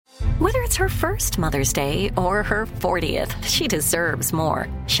Whether it's her first Mother's Day or her 40th, she deserves more.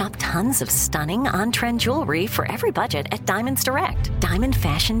 Shop tons of stunning on-trend jewelry for every budget at Diamonds Direct. Diamond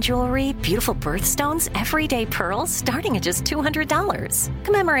fashion jewelry, beautiful birthstones, everyday pearls starting at just $200.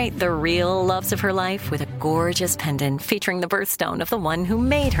 Commemorate the real loves of her life with a gorgeous pendant featuring the birthstone of the one who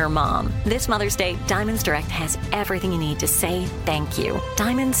made her mom. This Mother's Day, Diamonds Direct has everything you need to say thank you.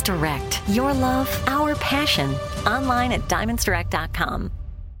 Diamonds Direct. Your love, our passion. Online at diamondsdirect.com.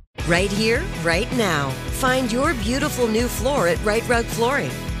 Right here, right now. Find your beautiful new floor at Right Rug Flooring.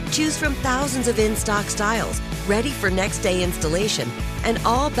 Choose from thousands of in-stock styles, ready for next day installation, and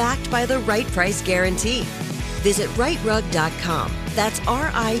all backed by the right price guarantee. Visit rightrug.com. That's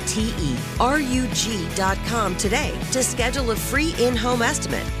RITERUG.com today to schedule a free in-home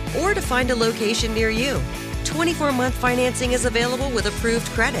estimate or to find a location near you. 24-month financing is available with approved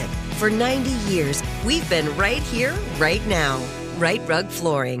credit. For 90 years, we've been right here, right now. Right Rug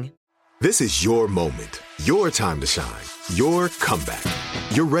Flooring. This is your moment, your time to shine, your comeback.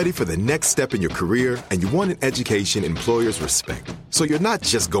 You're ready for the next step in your career, and you want an education employers respect. So you're not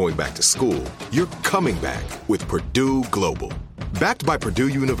just going back to school, you're coming back with Purdue Global. Backed by Purdue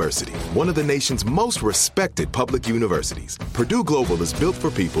University, one of the nation's most respected public universities, Purdue Global is built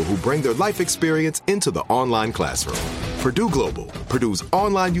for people who bring their life experience into the online classroom. Purdue Global, Purdue's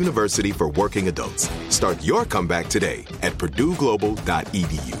online university for working adults. Start your comeback today at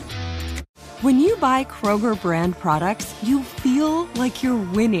purdueglobal.edu. When you buy Kroger brand products, you feel like you're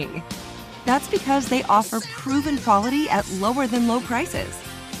winning. That's because they offer proven quality at lower than low prices.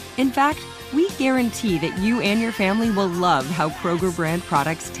 In fact, we guarantee that you and your family will love how Kroger brand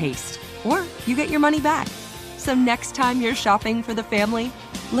products taste, or you get your money back. So next time you're shopping for the family,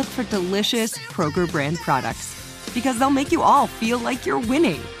 look for delicious Kroger brand products, because they'll make you all feel like you're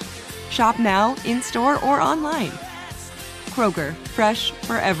winning. Shop now, in-store, or online. Kroger, fresh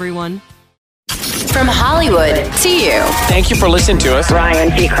for everyone. From Hollywood to you. Thank you for listening to us. Ryan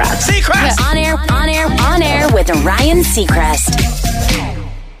Seacrest. On air with Ryan Seacrest.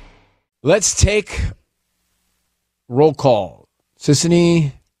 Let's take roll call.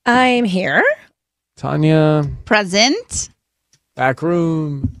 Sissany. I'm here. Tanya. Present. Back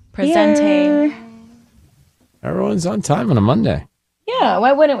room. Presenting. Everyone's on time on a Monday. Yeah,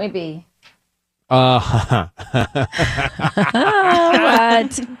 why wouldn't we be? What?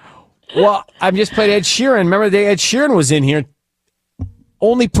 Well, I just played Ed Sheeran. Remember the day Ed Sheeran was in here?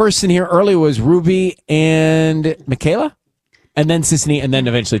 Only person here early was Ruby and Michaela, and then Sissany, and then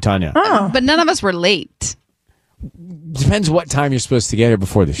eventually Tanya. Oh. But none of us were late. Depends what time you're supposed to get here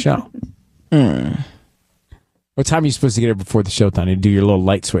before the show. What time are you supposed to get here before the show, Tanya? Do your little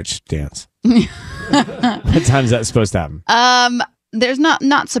light switch dance. What time is that supposed to happen? There's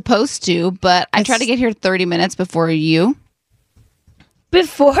not supposed to, but I try to get here 30 minutes before you.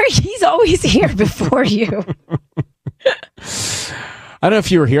 Before? He's always here before you. I don't know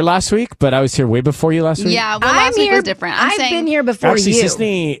if you were here last week, but I was here way before you last week. Yeah, well, last week was different. I've been here before actually, you.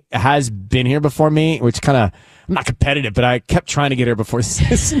 Sissany has been here before me, which kind of, I'm not competitive, but I kept trying to get her before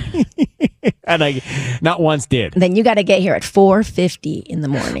Sissany. And I not once did. Then you got to get here at 4:50 in the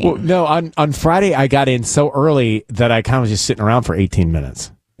morning. Well, no, on Friday, I got in so early that I kind of was just sitting around for 18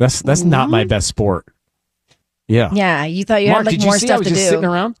 minutes. That's not my best sport. Yeah. Yeah, you thought you Mark, had did more you see stuff I was to just do. sitting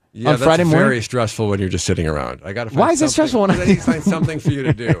around on Friday morning? Very stressful when you're just sitting around. I got to. Why is it stressful when I need to find something for you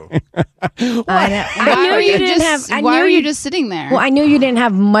to do? I knew you didn't have. Why are you just sitting there? Well, I knew you didn't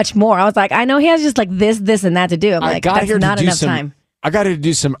have much more. I was like, I know he has just like this, and that to do. I'm like, that's not enough time. I got here to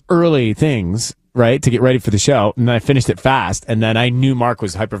do some early things, right, to get ready for the show, and then I finished it fast, and then I knew Mark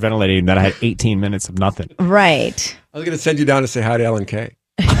was hyperventilating, and that I had 18 minutes of nothing. Right. I was going to send you down to say hi to Ellen Kay.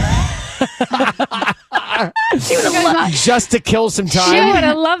 Just to kill some time. She would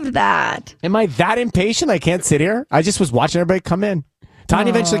have loved that. Am I that impatient? I can't sit here. I just was watching everybody come in.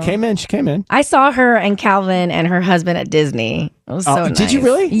 Tanya eventually came in. She came in. I saw her and Calvin and her husband at Disney. It was so nice. Did you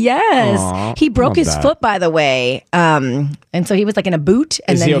really? Yes. Aww, he broke his foot, by the way. And so he was like in a boot.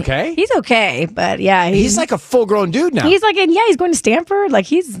 And Is then he okay? He's okay. But yeah. He's like a full-grown dude now. He's like, he's going to Stanford. Like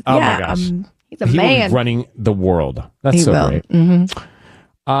he's, oh my gosh. He's a man. Will be running the world. That's he so will. great. Mm-hmm.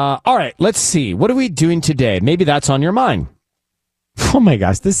 All right, let's see. What are we doing today? Maybe that's on your mind. Oh my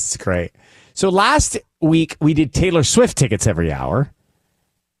gosh, this is great. So last week we did Taylor Swift tickets every hour.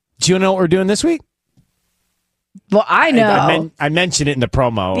 Do you know what we're doing this week? Well, I know. I mentioned it in the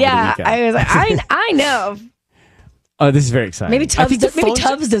promo. Yeah, over the weekend. I was like, I know. Oh, this is very exciting. Maybe Tubbs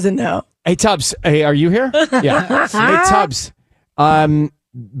doesn't know. Hey, Tubbs. Hey, are you here? Yeah. Hey, Tubbs.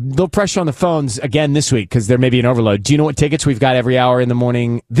 Little pressure on the phones again this week because there may be an overload. Do you know what tickets we've got every hour in the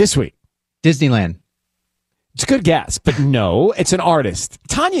morning this week? Disneyland. It's a good guess, but no, it's an artist.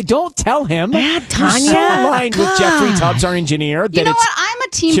 Tanya, don't tell him. Yeah, Tanya. You're so aligned with Jeffrey Tubbs, our engineer. You know what? I'm a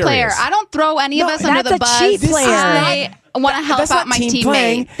team player. I don't throw any of us under the bus. Cheat player. I want to help out my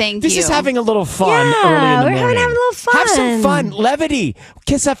teammate. Thank you. This is having a little fun early in the we're morning. having a little fun. Have some fun. Levity.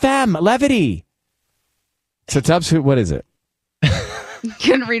 Kiss FM. Levity. So Tubbs, what is it?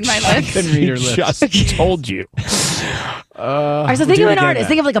 Couldn't read my lips. Couldn't read her lips. Just told you. All right, so think of an artist.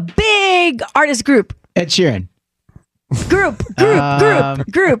 Think of like a big artist group. Ed Sheeran. Group. I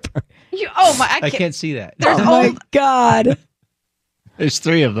can't see that. Oh my God. There's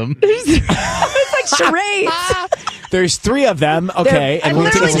 3 of them. It's like charades. There's 3 of them. Okay, I and we're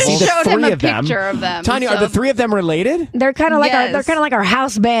going literally to see just showed the him 3 a of them. picture of them. Tanya, so- are the 3 of them related? They're kind of like our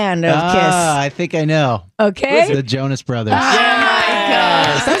house band of I think I know. Kiss. Okay. The Jonas Brothers. Oh my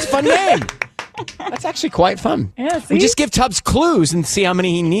God. That's a fun name. That's actually quite fun. Yeah, see? We just give Tubbs clues and see how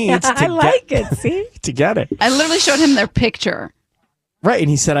many he needs I like it. See? to get it. I literally showed him their picture. Right, and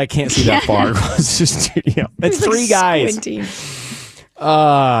he said, I can't see that far across the studio. It's 3 guys. Squinting.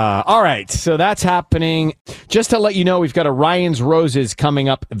 All right, so that's happening. Just to let you know, we've got a Ryan's Roses coming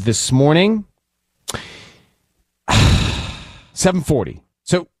up this morning. 7:40.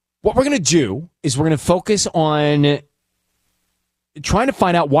 So what we're going to do is we're going to focus on trying to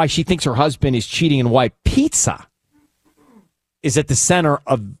find out why she thinks her husband is cheating and why pizza is at the center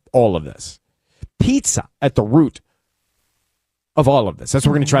of all of this. Pizza at the root of all of this. That's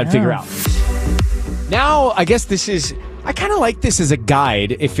what we're going to try and figure out. Now, I guess I kind of like this as a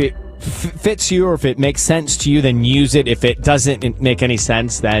guide. If it fits you or if it makes sense to you, then use it. If it doesn't make any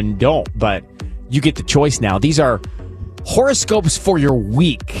sense, then don't. But you get the choice now. These are horoscopes for your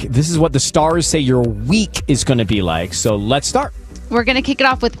week. This is what the stars say your week is going to be like. So let's start. We're going to kick it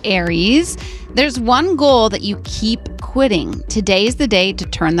off with Aries. There's one goal that you keep quitting. Today is the day to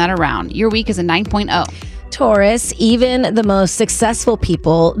turn that around. Your week is a 9.0. Taurus, even the most successful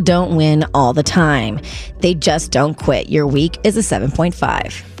people don't win all the time. They just don't quit. Your week is a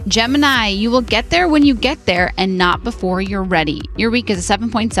 7.5. Gemini, you will get there when you get there and not before you're ready. Your week is a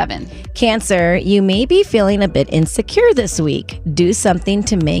 7.7. Cancer, you may be feeling a bit insecure this week. Do something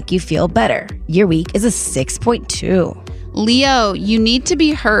to make you feel better. Your week is a 6.2. Leo, you need to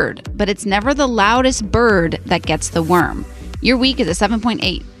be heard, but it's never the loudest bird that gets the worm. Your week is a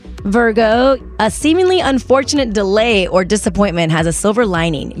 7.8. Virgo, a seemingly unfortunate delay or disappointment has a silver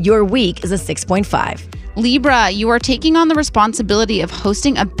lining. Your week is a 6.5. Libra, you are taking on the responsibility of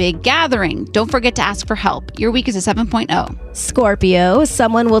hosting a big gathering. Don't forget to ask for help. Your week is a 7.0. Scorpio,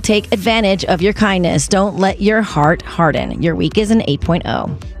 someone will take advantage of your kindness. Don't let your heart harden. Your week is an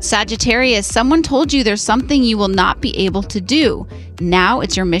 8.0. Sagittarius, someone told you there's something you will not be able to do. Now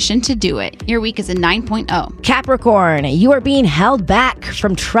it's your mission to do it. Your week is a 9.0. Capricorn, you are being held back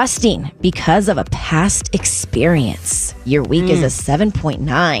from trusting because of a past experience. Your week is a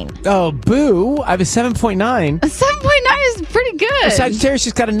 7.9. Oh, boo. I have a 7.9. A 7.9 is pretty good. Sagittarius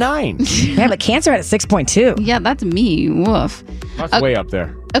just got a 9. Yeah, but Cancer had a 6.2. Yeah, that's me. Woof. That's way up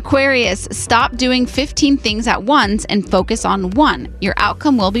there. Aquarius, stop doing 15 things at once and focus on one. Your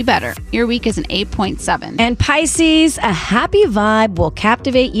outcome will be better. Your week is an 8.7. And Pisces, a happy vibe will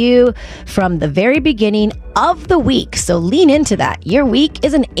captivate you from the very beginning of the week. So lean into that. Your week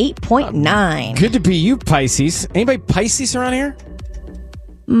is an 8.9. Good to be you, Pisces. Anybody Pisces around here?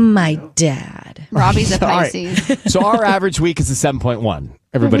 My dad. Robbie's a All right. Pisces. So our average week is a 7.1.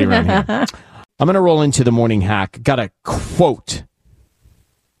 Everybody around here. I'm going to roll into the morning hack. Got a quote.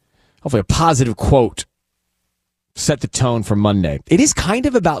 Hopefully a positive quote. Set the tone for Monday. It is kind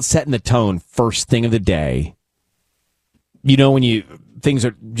of about setting the tone first thing of the day. You know, when things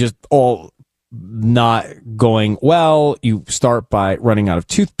are just all not going well, you start by running out of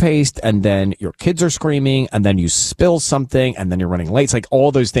toothpaste, and then your kids are screaming, and then you spill something, and then you're running late. It's like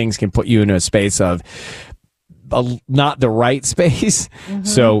all those things can put you in a space of not the right space. Mm-hmm.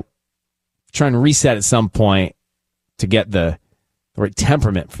 So try and reset at some point to get the right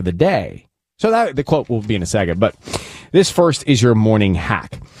temperament for the day. So that the quote will be in a second, but this first is your morning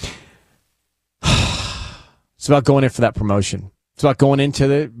hack. It's about going in for that promotion. It's about going into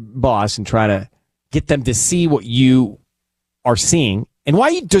the boss and trying to get them to see what you are seeing and why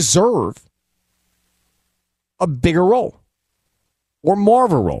you deserve a bigger role or more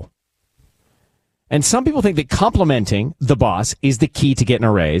of a role. And some people think that complimenting the boss is the key to getting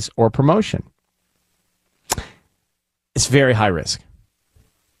a raise or a promotion. It's very high risk.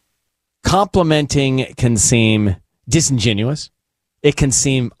 Complimenting can seem disingenuous. It can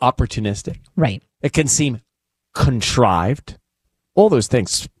seem opportunistic. Right. It can seem contrived. All those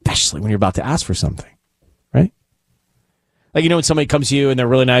things, especially when you're about to ask for something, right? Like, when somebody comes to you and they're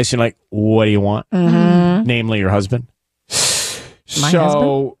really nice, you're like, what do you want? Mm-hmm. Namely, your husband. My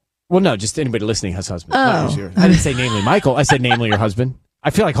husband? Well, no, just anybody listening has husbands. Oh. Not just yours. I didn't say namely Michael. I said namely your husband. I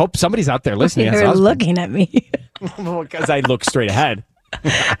feel like hope somebody's out there listening has a You're husband. looking at me. Because I look straight ahead.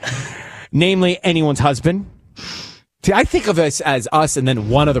 Namely, anyone's husband. See, I think of us as us and then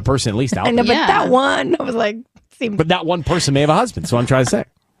one other person at least out I know, there. but that one, I was like, seemed. But that one person may have a husband, so I'm trying to say.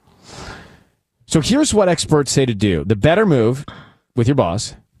 So here's what experts say to do. The better move with your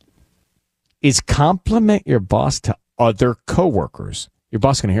boss is compliment your boss to other coworkers. Your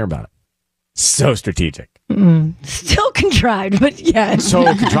boss is going to hear about it. So strategic. Still contrived, but yeah. So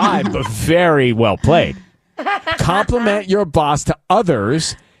contrived, but very well played. Compliment your boss to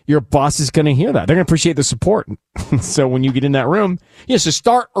others. Your boss is going to hear that. They're going to appreciate the support. So when you get in that room, so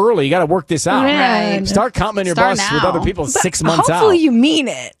start early. You got to work this out. Right. Start complimenting your Start boss with now. other people But 6 months out. hopefully you mean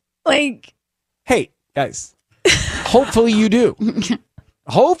it. Like, Hey, guys, hopefully you do.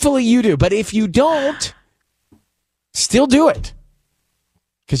 Hopefully you do. But if you don't, still do it.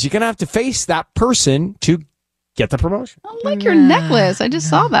 Because you're going to have to face that person to get the promotion. I like your necklace. I just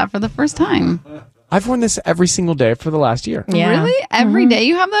saw that for the first time. I've worn this every single day for the last year. yeah. Really? Every day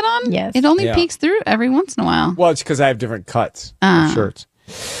you have that on? Yes. It only Yeah. peeks through every once in a while. Well, it's because I have different cuts of shirts.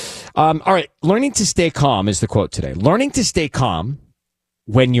 All right. Learning to stay calm is the quote today. Learning to stay calm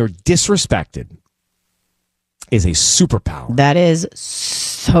when you're disrespected is a superpower. That is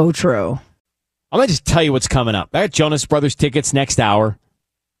so true. I'm going to just tell you what's coming up. I got Jonas Brothers tickets next hour.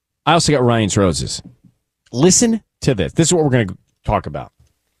 I also got Ryan's Roses. Listen to this. This is what we're going to talk about.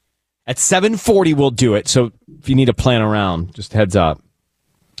 At 7:40, we'll do it. So if you need to plan around, just heads up.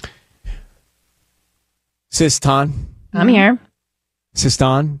 Sis Tan. I'm here.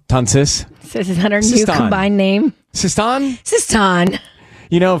 Sistan. Tan Sis. This is our new Sistan. combined name. Sistan. Sistan.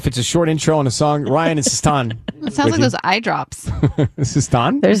 If it's a short intro on a song, Ryan and Sistan. It sounds like those eye drops.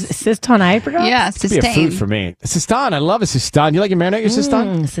 Sistan? There's Sistan apricot? Yeah, Could be a food for me. Sistan. I love a Sistan. You like your marinate your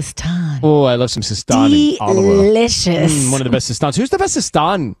Sistan? Sistan. Oh, I love some Sistan and olive oil. Delicious. One of the best Sistans. Who's the best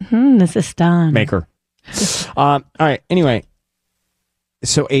Sistan The Sistan. maker? All right. Anyway,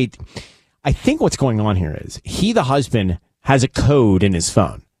 so I think what's going on here is the husband, has a code in his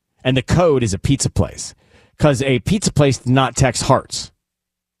phone, and the code is a pizza place because a pizza place did not text hearts.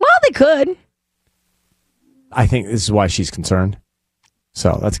 Well, they could. I think this is why she's concerned.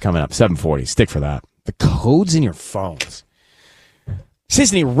 So that's coming up. 7:40. Stick for that. The code's in your phones.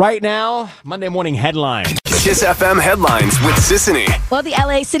 Sisney, right now, Monday morning headline. Kiss FM headlines with Sissany. Well, the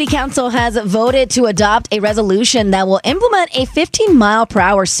LA City Council has voted to adopt a resolution that will implement a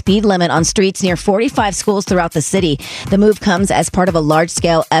 15-mile-per-hour speed limit on streets near 45 schools throughout the city. The move comes as part of a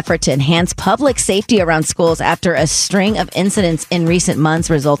large-scale effort to enhance public safety around schools after a string of incidents in recent months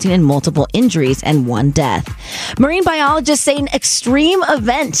resulting in multiple injuries and one death. Marine biologists say an extreme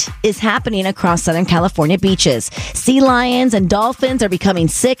event is happening across Southern California beaches. Sea lions and dolphins are becoming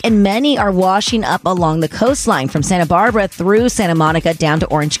sick, and many are washing up along the coastline from Santa Barbara through Santa Monica down to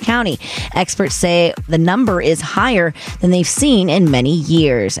Orange County. Experts say the number is higher than they've seen in many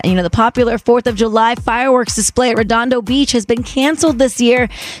years. And the popular 4th of July fireworks display at Redondo Beach has been canceled this year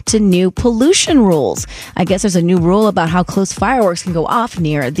to new pollution rules. I guess there's a new rule about how close fireworks can go off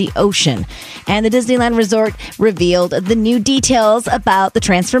near the ocean. And the Disneyland Resort revealed the new details about the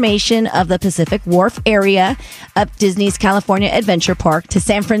transformation of the Pacific Wharf area of Disney's California Adventure Park to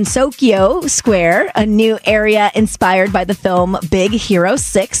San Francisco Square, a new area inspired by the film Big Hero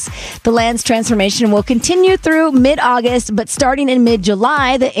 6. The land's transformation will continue through mid-August, but starting in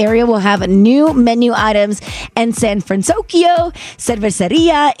mid-July, the area will have new menu items, and San Francisco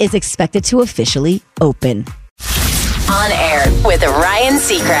Cerveceria is expected to officially open. On air with Ryan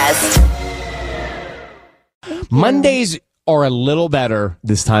Seacrest. Mondays are a little better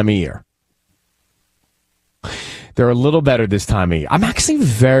this time of year. They're a little better this time of year. I'm actually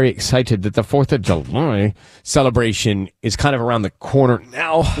very excited that the 4th of July celebration is kind of around the corner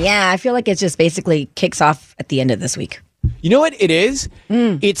now. Yeah, I feel like it just basically kicks off at the end of this week. You know what it is?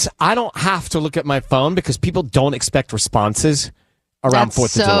 It's I don't have to look at my phone because people don't expect responses around That's 4th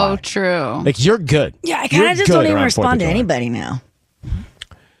of July. so true. Like, you're good. Yeah, I kind You're of just good don't even around 4th of respond to July. anybody now.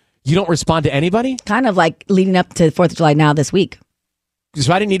 You don't respond to anybody? Kind of like leading up to 4th of July now this week.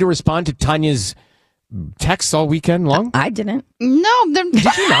 So I didn't need to respond to Tanya's texts all weekend long? I didn't. No, Did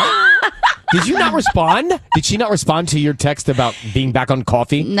you not? Did you not respond? Did she not respond to your text about being back on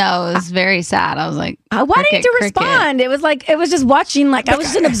coffee? No, it was very sad. I was like, why didn't you respond? It was just watching, like I was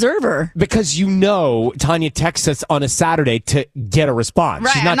just an observer. Because Tanya texts us on a Saturday to get a response.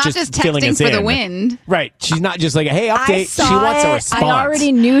 Right, She's I'm not just filling texting us for in. the wind. Right. She's not just like, hey, I update. saw She wants a it. response. I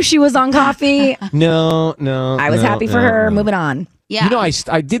already knew she was on coffee. No. I was happy for her. Moving on. Yeah. You know,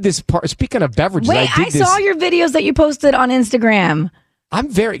 I did this part. Speaking of beverages, Wait, I saw your videos that you posted on Instagram. I'm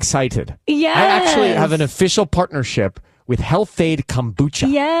very excited. Yes. I actually have an official partnership with Health Aid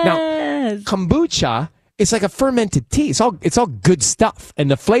Kombucha. Yes. Now, kombucha is like a fermented tea. It's all good stuff, and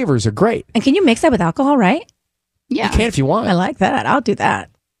the flavors are great. And can you mix that with alcohol, right? Yeah. You can if you want. I like that. I'll do that.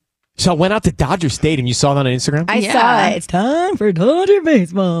 So I went out to Dodger Stadium. You saw that on Instagram? I saw it. It's time for Dodger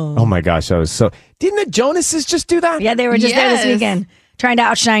baseball. Oh my gosh, I was so... Didn't the Jonases just do that? Yeah, they were just there this weekend trying to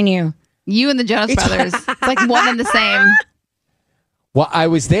outshine you. You and the Jonas Brothers. It's like one and the same. Well, I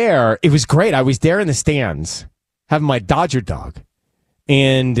was there. It was great. I was there in the stands having my Dodger dog.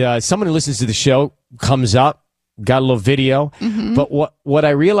 And someone who listens to the show comes up, got a little video. Mm-hmm. But what I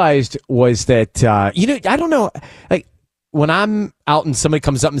realized was that, I don't know, like when I'm out and somebody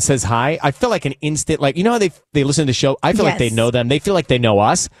comes up and says hi, I feel like an instant, like, you know how they listen to the show? I feel like they know them. They feel like they know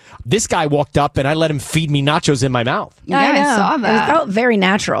us. This guy walked up and I let him feed me nachos in my mouth. Yeah, I saw that. It felt very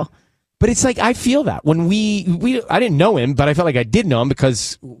natural. But it's like, I feel that when I didn't know him, but I felt like I did know him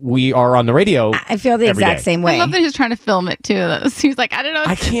because we are on the radio. I feel the every exact day. same way. I love that he was trying to film it too. He was like, I don't know.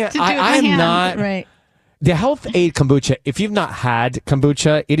 I can't. To do with I my am hands. not. Right. The Health Aid Kombucha, if you've not had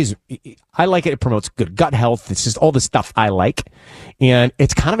kombucha, I like it. It promotes good gut health. It's just all the stuff I like. And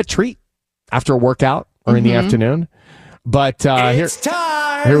it's kind of a treat after a workout or in the afternoon. But here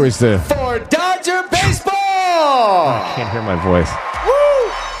was for Dodger baseball. I can't hear my voice. Woo!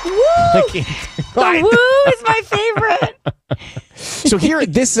 The woo is my favorite. So here,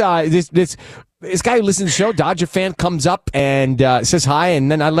 this guy who listens to the show, Dodger fan, comes up and says hi,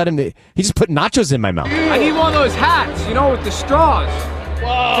 and then I let him. He just put nachos in my mouth. I need one of those hats, with the straws.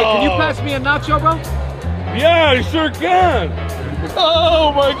 Whoa. Hey, can you pass me a nacho, bro? Yeah, I sure can.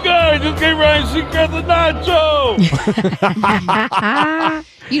 Oh my God! I just gave Ryan Seacrest the nacho.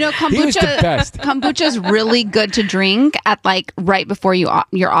 Kombucha is really good to drink at like right before your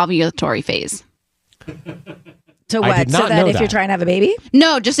ovulatory phase. So I what? did not So that know if that. you're trying to have a baby?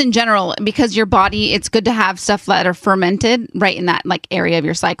 No, just in general, because your body, it's good to have stuff that are fermented right in that like area of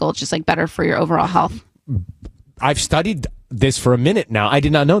your cycle. It's just like better for your overall health. I've studied this for a minute now. I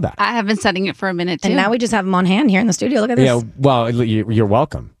did not know that. I have been studying it for a minute too. And now we just have them on hand here in the studio. Look at this. Yeah, well, you're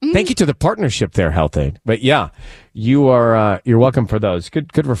welcome. Thank you to the partnership there, Health Aid. But yeah, you're welcome for those.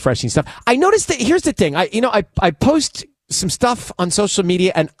 Good refreshing stuff. I noticed that here's the thing. I post some stuff on social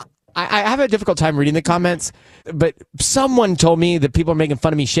media and I have a difficult time reading the comments, but someone told me that people are making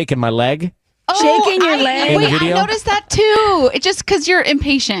fun of me shaking my leg. Shaking your leg? In the Wait, I video. noticed that too. It's just because you're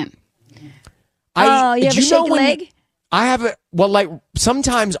impatient. You have do a shaky leg? I have it. Well, like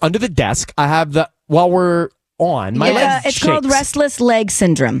sometimes under the desk, I have while we're on my leg. It's shakes. called restless leg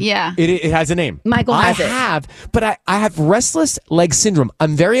syndrome. Yeah. It has a name. Michael has it. I have restless leg syndrome.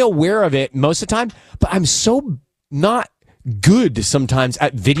 I'm very aware of it most of the time, but I'm so not good sometimes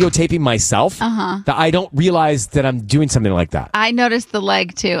at videotaping myself that I don't realize that I'm doing something like that. I noticed the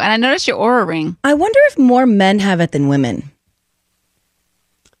leg too, and I noticed your aura ring. I wonder if more men have it than women.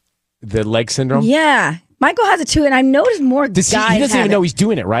 The leg syndrome? Yeah. Michael has it too, and I've noticed more guys He doesn't have even it. know he's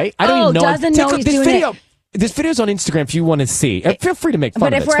doing it, right? I don't even know. Doesn't know he's this doing video. it. This video's on Instagram if you want to see. Feel free to make fun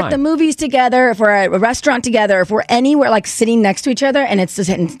But of if it. we're It's at the fine. movies together, if we're at a restaurant together, if we're anywhere like sitting next to each other, and it's just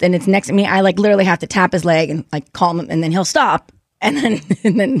and it's next to me, I like literally have to tap his leg and like call him, and then he'll stop, and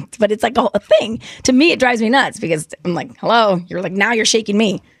then. But it's like a thing. To me, it drives me nuts because I'm like, "Hello, you're like now you're shaking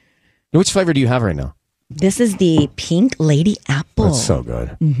me." Which flavor do you have right now? This is the pink lady apple. That's so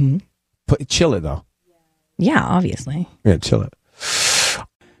good. Mm-hmm. Chill it though. Yeah, obviously. Yeah, chill it.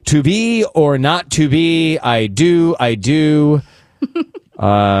 To be or not to be, I do.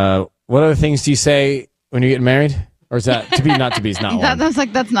 What other things do you say when you're getting married? Or is that to be, not to be is not one?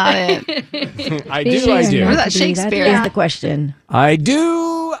 That's not it. I do. Or is that Shakespeare? That is the question. I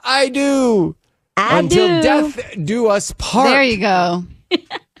do. Until death do us part. There you go.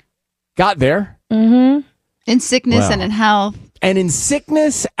 Got there. Mm-hmm. In sickness Wow. and in health. And in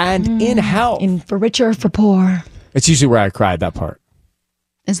sickness and in health. In for richer or for poor. It's usually where I cried, that part.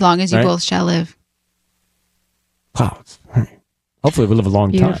 As long as you Right? both shall live. Wow. Hopefully we live a long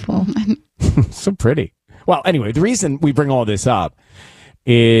Beautiful. time. So pretty. Well, anyway, the reason we bring all this up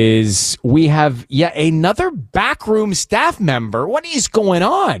is we have yet another backroom staff member. What is going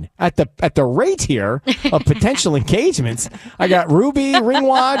on at the rate here of potential engagements? I got Ruby ring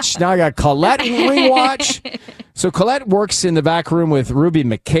watch. Now I got Colette ring watch. So Colette works in the back room with Ruby,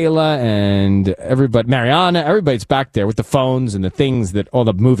 Michaela, and everybody, Mariana. Everybody's back there with the phones and the things that all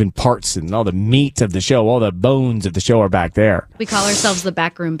the moving parts and all the meat of the show, all the bones of the show are back there. We call ourselves the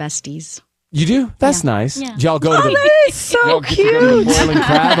backroom besties. You do? That's nice. Yeah. Did y'all go to the that is so cute. Boiling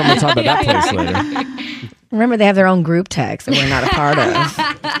Crab? I'm going to talk about that place later. Remember, they have their own group text that we're not a part of.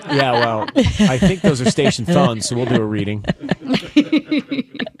 Yeah, well, I think those are station phones, so we'll do a reading.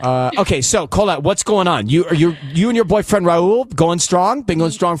 Okay, so Colette, what's going on? You and your boyfriend Raul going strong? Been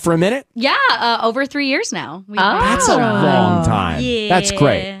going strong for a minute? Yeah, over 3 years now. That's a long time. Yeah. That's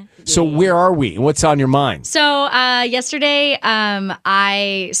great. So where are we? What's on your mind? So yesterday,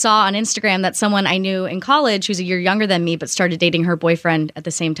 I saw on Instagram that someone I knew in college who's a year younger than me, but started dating her boyfriend at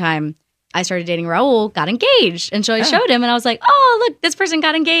the same time. I started dating Raul, got engaged. And so I showed him and I was like, oh, look, this person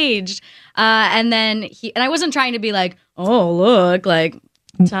got engaged. And then I wasn't trying to be like, oh, look, like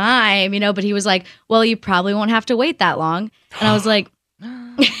time, but he was like, well, you probably won't have to wait that long. And I was like,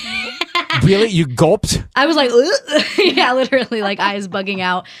 really? You gulped? I was like, yeah, literally, like eyes bugging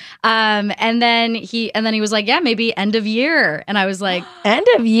out. And then he was like, yeah, maybe end of year. And I was like, end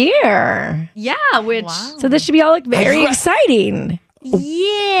of year? Yeah, which. Wow. So this should be all like very exciting.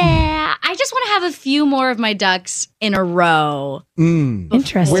 Yeah, I just want to have a few more of my ducks in a row.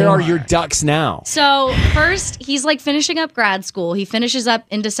 Interesting. Where are your ducks now? So first, he's like finishing up grad school. He finishes up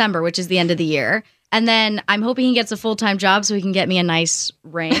in December, which is the end of the year. And then I'm hoping he gets a full-time job so he can get me a nice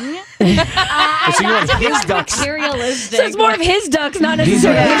ring. So you want his ducks? Materialistic. So it's more of his ducks, not These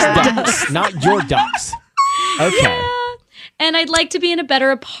are necessarily his ducks, not your ducks. Okay. Yeah. And I'd like to be in a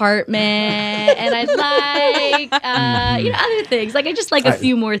better apartment. And I'd like, other things. Like, I just like a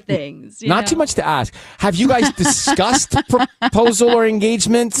few more things. Not too much to ask. Have you guys discussed proposal or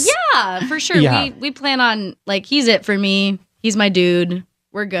engagements? Yeah, for sure. Yeah. We plan on, like, he's it for me. He's my dude.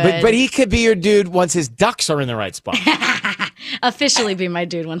 We're good. But he could be your dude once his ducks are in the right spot. Officially be my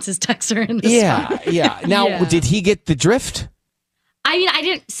dude once his ducks are in the spot. Yeah. Now, did he get the drift? I mean, I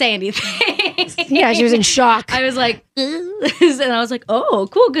didn't say anything. Yeah, she was in shock. I was like, and I was like, oh,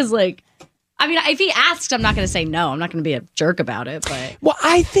 cool. Because, like, I mean, if he asks, I'm not going to say no. I'm not going to be a jerk about it. But well,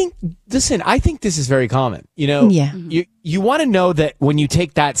 I think this is very common. Yeah. You want to know that when you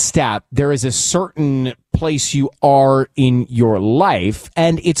take that step, there is a certain place you are in your life,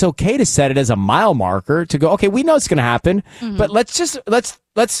 and it's okay to set it as a mile marker to go, okay, we know it's going to happen, but let's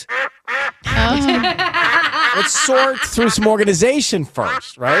sort through some organization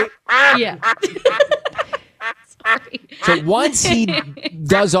first, right? Yeah. Sorry. So once he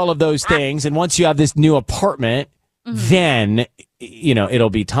does all of those things, and once you have this new apartment, then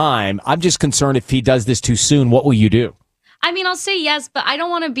it'll be time. I'm just concerned if he does this too soon, what will you do? I mean, I'll say yes, but I don't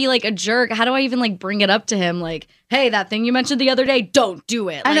want to be like a jerk. How do I even like bring it up to him? Like, hey, that thing you mentioned the other day, don't do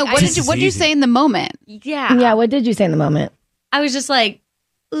it. I know. What did you say in the moment? Yeah. Yeah, what did you say in the moment? I was just like,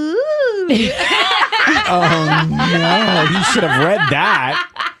 ooh. Oh, no. He should have read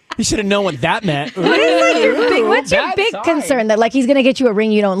that. He should have known what that meant. What's your big concern? That like he's gonna get you a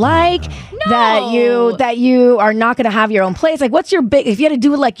ring you don't like? No. That you are not gonna have your own place? Like what's your big, if you had to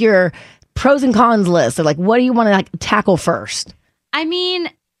do like your pros and cons list, or like what do you want to like tackle first? I mean,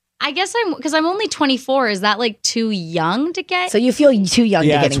 I guess because I'm only 24. Is that like too young to get? So you feel too young to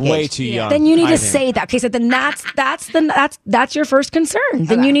get engaged? Yeah, it's way too young. Then you need to say that. Okay, so then that's your first concern.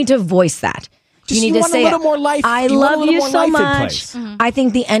 Then you need to voice that. You need to say, I love you so much. I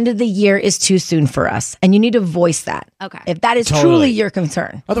think the end of the year is too soon for us. And you need to voice that. Okay. If that is truly your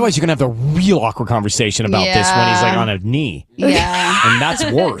concern. Otherwise, you're going to have the real awkward conversation about this when he's like on a knee. Yeah. And that's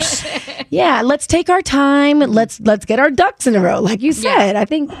worse. Yeah, let's take our time. Let's get our ducks in a row, like you said. I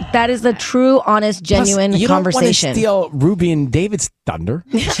think that is the true, honest, genuine Plus, you conversation. don't want to steal Ruby and David's thunder.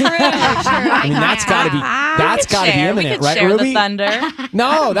 True. I mean, that's got to be imminent, right, Ruby? The thunder.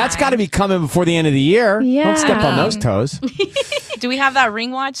 No, that's got to be coming before the end of the year. Yeah. Don't step on those toes. Do we have that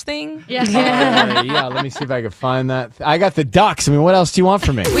ring watch thing? Yeah. Yeah, let me see if I can find that. I got the ducks. I mean, what else do you want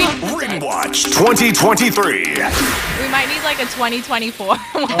from me? Ring Watch 2023. We might need like a 2024 one.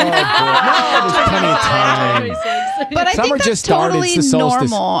 Oh, boy. No, there's plenty of time. But I Summer think that's just started. totally It's the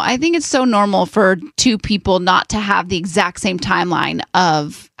solstice. normal. I think it's so normal for two people not to have the exact same timeline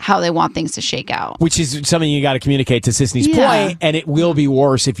of how they want things to shake out. Which is something you got to communicate to Sisney's Yeah. point, and it will be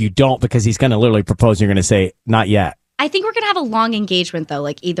worse if you don't, because he's going to literally propose and you're going to say, not yet. I think we're going to have a long engagement, though,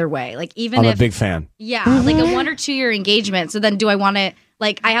 like either way. Like even I'm if. a big fan. Yeah, like a 1 or 2 year engagement. So then do I want to,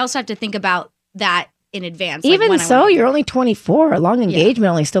 like, I also have to think about that in advance. like, Even when I so, wanna- you're only 24. A long engagement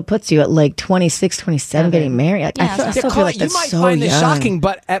only still puts you at like 26, 27 getting married. Like, I still feel like that's you might so find this young. shocking,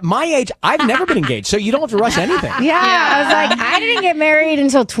 but at my age, I've never been engaged, so you don't have to rush anything. Yeah, I was like, I didn't get married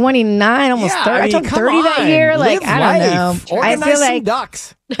until 29, almost Yeah, 30. I I mean, turned come 30 that on. year. Like, Live I don't know. life. I Organize feel some like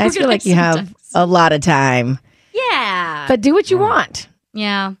ducks. I feel like you have a lot of time, Yeah. but do what you want.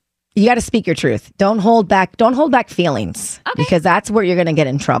 Yeah. You got to speak your truth. Don't hold back. Don't hold back feelings because that's where you're going to get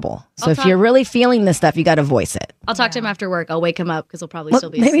in trouble. So I'll if talk- you're really feeling this stuff, you got to voice it. I'll talk to him after work. I'll wake him up because he'll probably Well,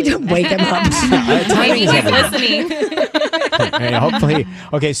 still be maybe asleep. don't wake him up. Maybe he's listening. Hey, hopefully.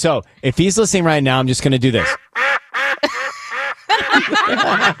 Okay, so if he's listening right now, I'm just going to do this.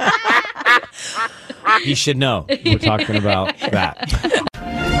 He should know we're talking about that.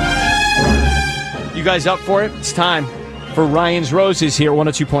 You guys up for it? It's time for Ryan's Roses here,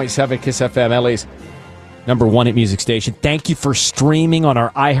 102.7 Kiss FM, LA's #1 hit music station. Thank you for streaming on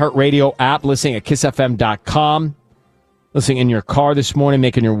our iHeartRadio app, listening at kissfm.com, listening in your car this morning,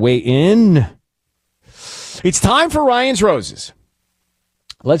 making your way in. It's time for Ryan's Roses.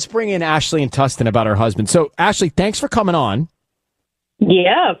 Let's bring in Ashley and Tustin about her husband. So, Ashley, thanks for coming on.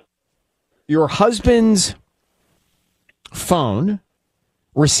 Yeah. Your husband's phone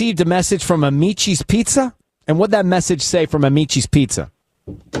received a message from Amici's Pizza. And what'd that message say from Amici's Pizza?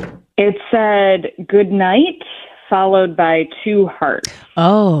 It said good night, followed by 2 hearts.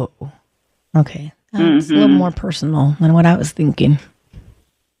 Oh, okay. That's a little more personal than what I was thinking.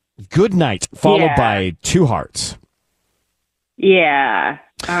 Good night, followed Yeah. by 2 hearts. Yeah.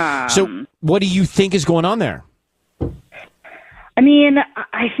 So what do you think is going on there? I mean,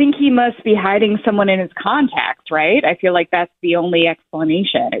 I think he must be hiding someone in his contacts, right? I feel like that's the only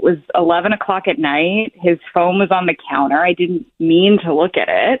explanation. It was 11 o'clock at night. His phone was on the counter. I didn't mean to look at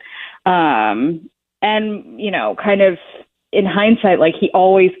it. And, you know, kind of in hindsight, like he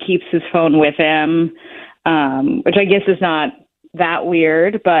always keeps his phone with him, which I guess is not that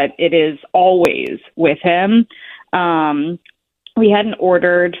weird, but it is always with him. We hadn't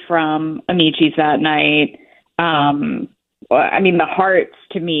ordered from Amici's that night. I mean, the hearts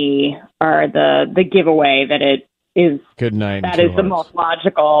to me are the giveaway that it is. Good night. That is the most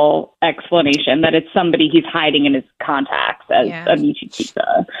logical explanation, that it's somebody he's hiding in his contacts as Amici's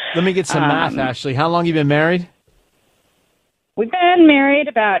Pizza. Let me get some math, Ashley. How long you been married? We've been married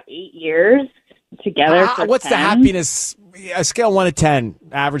about 8 years together. For What's 10. the happiness? A scale 1 to 10,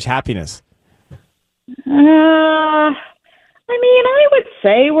 average happiness. I mean, I would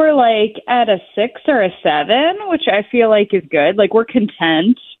say we're like at a 6 or a 7, which I feel like is good. Like we're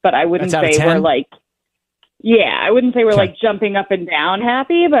content, but I wouldn't That's out of say 10? we're like, yeah, I wouldn't say we're Okay. like jumping up and down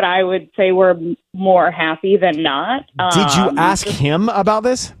happy, but I would say we're more happy than not. Did you ask him about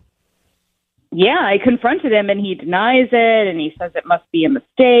this? Yeah, I confronted him and he denies it and he says it must be a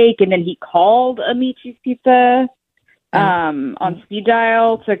mistake. And then he called Amici's Pizza on speed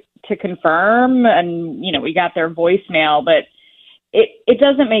dial to confirm. And, you know, we got their voicemail, but it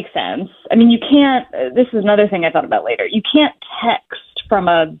doesn't make sense. I mean, you can't, this is another thing I thought about later. You can't text from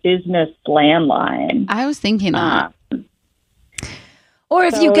a business landline. I was thinking that. Or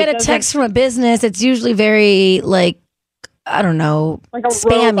if So you get it a text from a business, it's usually very like, I don't know, like a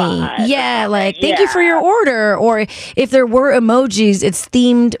spammy. robot. Yeah, like thank you for your order. Or if there were emojis, it's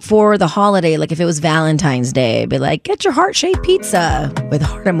themed for the holiday. Like if it was Valentine's Day, be like, get your heart-shaped pizza with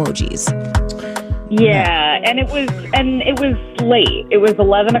heart emojis. Yeah, and it was late. It was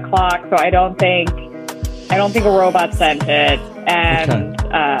 11 o'clock, so I don't think a robot sent it. And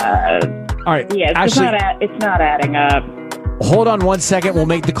All right, yeah, Ashley, it's not adding up. hold on 1 second. We'll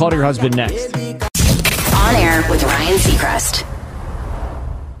make the call to your husband next. On air with Ryan Seacrest.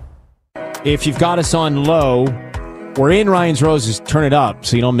 If you've got us on low, we're in Ryan's Roses. Turn it up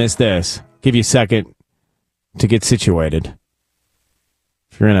so you don't miss this. Give you a second to get situated.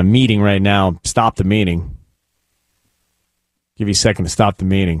 If you're in a meeting right now, stop the meeting. Give you a second to stop the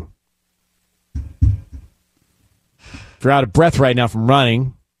meeting. If you're out of breath right now from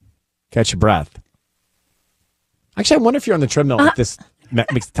running, catch your breath. Actually, I wonder if you're on the treadmill if this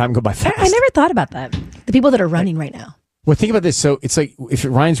makes the time go by fast. I never thought about that. The people that are running right now. Well, think about this. So it's like if it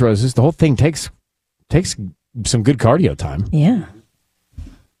Ryan's Roses, the whole thing takes some good cardio time. Yeah.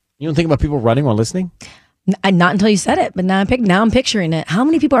 You don't think about people running while listening? Not until you said it, but now I'm picturing it. How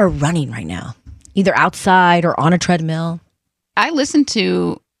many people are running right now? Either outside or on a treadmill? I listen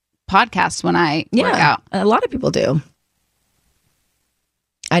to podcasts when I work out. A lot of people do.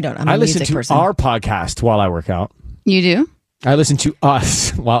 I don't. I'm a I listen music to person. our podcast while I work out. You do? I listen to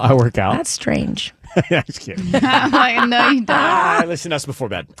us while I work out. That's strange. Yeah, just kidding. I'm like, no, you don't. I listen to us before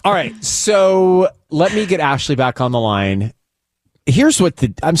bed. All right, so let me get Ashley back on the line. Here's what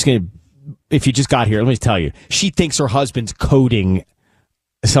I'm just going to if you just got here, let me tell you, she thinks her husband's coding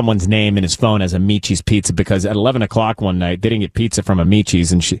someone's name in his phone as Amici's Pizza because at 11 o'clock one night, they didn't get pizza from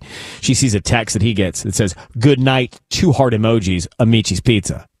Amici's, and she sees a text that he gets that says, "Good night, 2 heart emojis, Amici's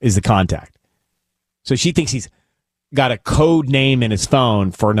Pizza," is the contact. So she thinks he's got a code name in his phone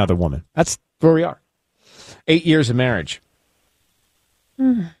for another woman. That's where we are. 8 years of marriage.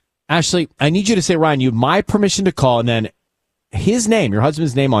 Ashley, I need you to say, Ryan, you have my permission to call, and then his name, your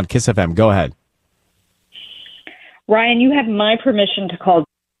husband's name on Kiss FM. Go ahead. Ryan, you have my permission to call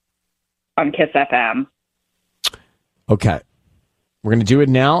on Kiss FM. Okay. We're going to do it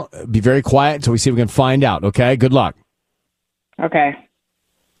now. Be very quiet until we see if we can find out, okay? Good luck. Okay.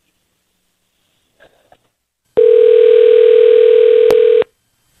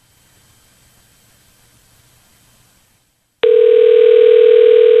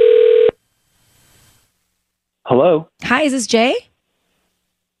 Hello. Hi, is this Jay?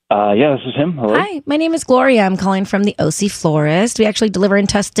 Yeah, this is him. Hello. Hi, my name is Gloria. I'm calling from the OC Florist. We actually deliver in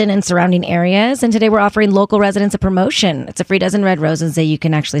Tustin and surrounding areas, and today we're offering local residents a promotion. It's a free dozen red roses that you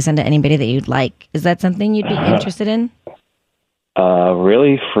can actually send to anybody that you'd like. Is that something you'd be interested in?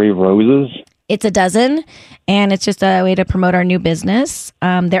 Really? Free roses? It's a dozen, and it's just a way to promote our new business.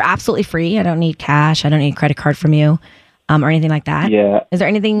 They're absolutely free. I don't need cash. I don't need a credit card from you or anything like that. Yeah. Is there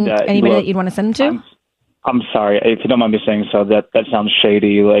anything, anybody that you'd want to send them to? I'm sorry if you don't mind me saying so. That sounds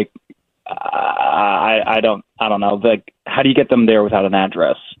shady. Like, I don't know. Like, how do you get them there without an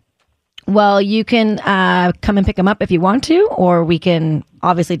address? Well, you can come and pick them up if you want to, or we can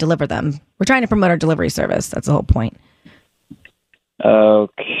obviously deliver them. We're trying to promote our delivery service. That's the whole point.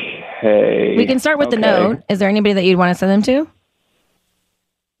 Okay. We can start with the note. Is there anybody that you'd want to send them to?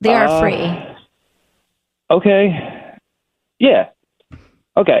 They are free. Okay. Yeah.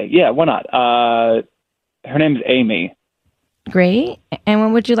 Okay. Yeah. Why not? Her name's Amy. Great. And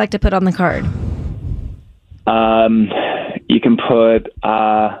what would you like to put on the card? You can put,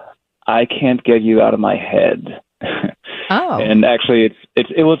 I can't get you out of my head. Oh. And actually,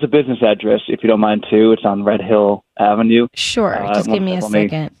 it was a business address, if you don't mind, too. It's on Red Hill Avenue. Sure. Just give me a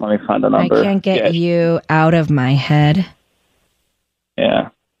second. Let me find the number. I can't get you out of my head. Yeah.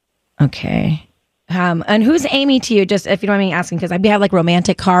 Okay. And who's Amy to you? Just if you don't mind me asking, because I have like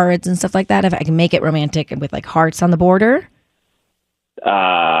romantic cards and stuff like that. If I can make it romantic with like hearts on the border.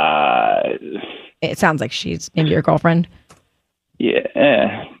 It sounds like she's maybe your girlfriend.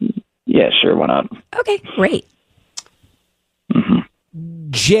 Yeah. Yeah, sure. Why not? Okay, great.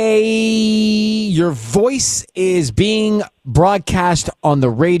 Jay, your voice is being broadcast on the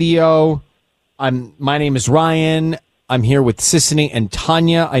radio. My name is Ryan. I'm here with Sissany and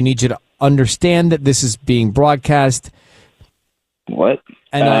Tanya. I need you to understand that this is being broadcast. What?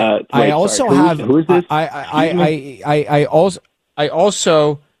 And I also have. Who's this? I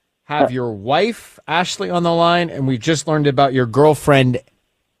also have your wife Ashley on the line, and we've just learned about your girlfriend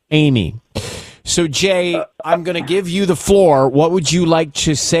Amy. So Jay, I'm going to give you the floor. What would you like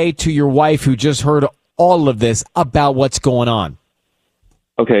to say to your wife who just heard all of this about what's going on?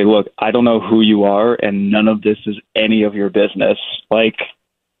 Okay, look, I don't know who you are, and none of this is any of your business. Like,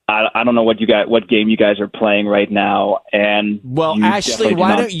 I don't know what game you guys are playing right now. And well, Ashley,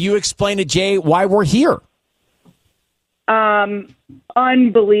 why don't you explain to Jay why we're here?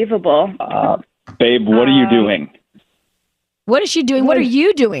 Unbelievable. Babe, what are you doing? What is she doing? What are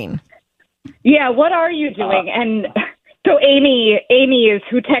you doing? Yeah, what are you doing? And so Amy is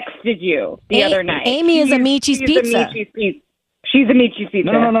who texted you the other night. Amy is Amici's Pizza. She's Amici's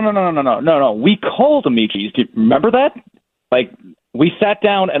Pizza. No. We called Amici's. Do you remember that? Like, we sat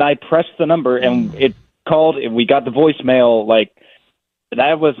down and I pressed the number and it called and we got the voicemail. Like,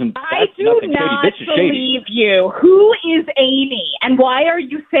 that wasn't. I do not believe you. Who is Amy and why are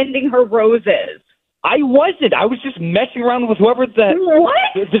you sending her roses? I wasn't. I was just messing around with whoever this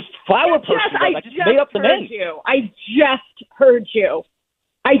flower person was. I just made up the name. I just heard you.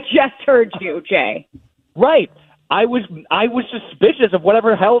 Jay. Right. I was suspicious of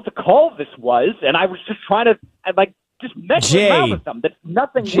whatever hell the call this was, and I was just trying to just mess around with them. That's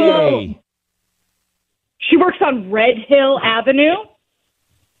nothing. Jay. She works on Red Hill Avenue.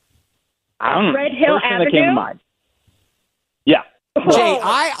 I don't know. Red Hill Avenue. That came to mind. Yeah. Jay,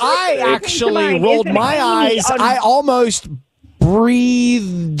 I actually rolled my eyes. I almost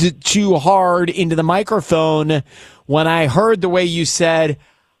breathed too hard into the microphone when I heard the way you said,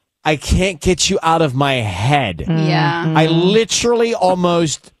 I can't get you out of my head. Yeah. I literally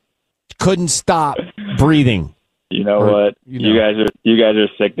almost couldn't stop breathing. You know what? You guys are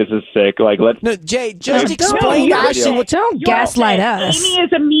sick. This is sick. Like, let's. No, Jay, just explain to Ashley. Don't gaslight us. Amy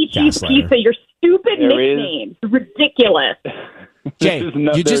is Amici's Pizza. Your stupid nickname is ridiculous. Jay,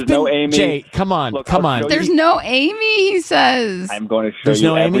 There's just no been Amy. Jay. Come on, Look, come I'll on. show There's you- no Amy, he says. I'm going to show There's you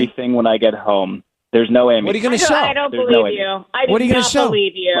no Amy? everything when I get home. There's no Amy. What are you going to show? I don't There's believe no Amy. you. I do What are you gonna not show?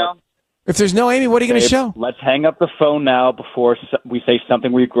 believe you. If there's no Amy, what are you going to Babe, show? Let's hang up the phone now before we say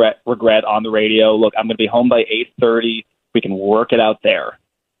something we regret on the radio. Look, I'm going to be home by 8:30. We can work it out there.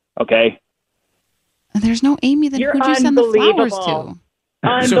 Okay? There's no Amy, then You're who'd you send the flowers unbelievable. to? So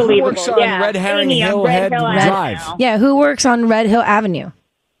Unbelievable. who works on yeah. Red Herring Amy on Red Hillhead Hill Drive? Avenue. Yeah, who works on Red Hill Avenue?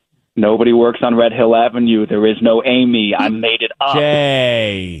 Nobody works on Red Hill Avenue. There is no Amy. I made it up.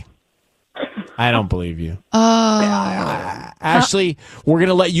 Jay. I don't believe you. Ashley, we're going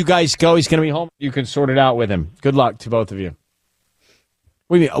to let you guys go. He's going to be home. You can sort it out with him. Good luck to both of you.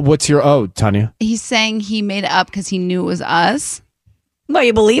 What's your Tanya? He's saying he made it up because he knew it was us. Well,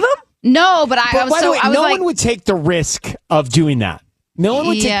 you believe him? No, but I was by the so way, I was no like, one would take the risk of doing that. No one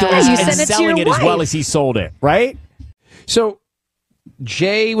would take the Yeah. risk You of sent it to selling your it as well wife. as he sold it, right? So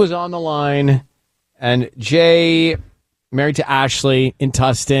Jay was on the line, and Jay, married to Ashley in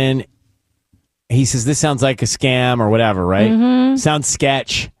Tustin, he says, this sounds like a scam or whatever, right? Mm-hmm. Sounds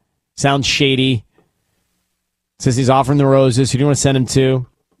sketch. Sounds shady. Says he's offering the roses. Who do you want to send him to?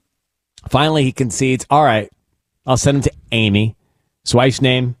 Finally, he concedes. All right, I'll send him to Amy. His wife's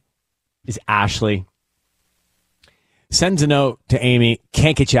name is Ashley. Sends a note to Amy.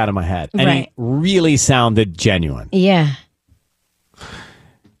 Can't get you out of my head. And Right. he really sounded genuine. Yeah.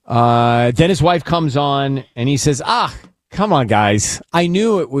 Then his wife comes on and he says, come on, guys. I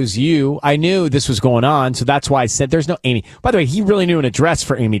knew it was you. I knew this was going on. So that's why I said there's no Amy. By the way, he really knew an address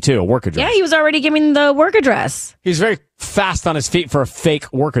for Amy, too, a work address. Yeah, he was already giving the work address. He's very fast on his feet for a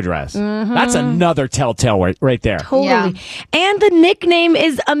fake work address. Mhm. That's another telltale right there. Totally. Yeah. And the nickname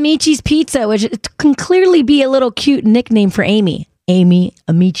is Amici's Pizza, which can clearly be a little cute nickname for Amy. Amy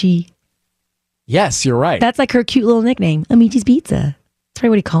Amici. Yes, you're right. That's like her cute little nickname, Amici's Pizza. That's probably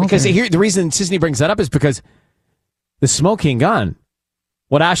what he called Because her. here, the reason Sisney brings that up is because the smoking gun,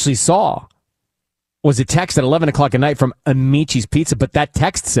 what Ashley saw, was a text at 11 o'clock at night from Amici's Pizza, but that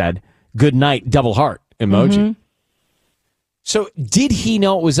text said, good night, double heart emoji. Mhm. So did he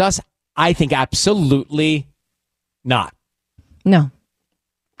know it was us? I think absolutely not. No.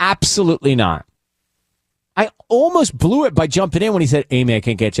 Absolutely not. I almost blew it by jumping in when he said, Amy, I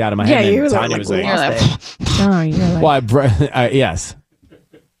can't get you out of my Yeah, head. And you were Tanya like, was like, Oh, you're like, well, yes.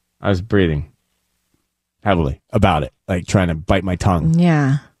 I was breathing heavily about it, like trying to bite my tongue.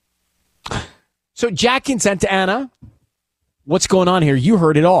 yeah. So Jackie and Santa Ana, what's going on here? You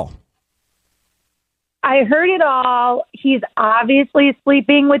heard it all. I heard it all. He's obviously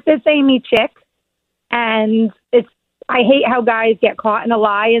sleeping with this Amy chick. And I hate how guys get caught in a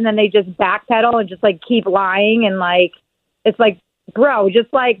lie and then they just backpedal and just like keep lying. And like, it's like, bro,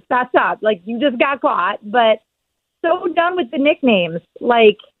 just like fess up. Like you just got caught, but so done with the nicknames.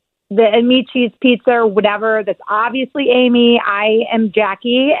 Like the Amici's Pizza or whatever. That's obviously Amy. I am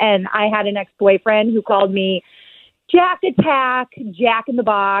Jackie and I had an ex-boyfriend who called me Jack Attack, Jack in the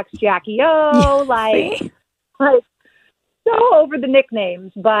Box, Jackie O, like so over the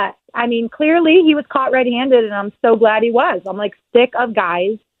nicknames. But I mean, clearly he was caught red-handed, and I'm so glad he was. I'm like sick of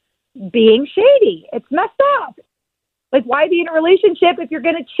guys being shady. It's messed up. Like, why be in a relationship if you're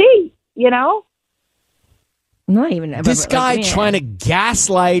going to cheat? You know? Not even This guy trying to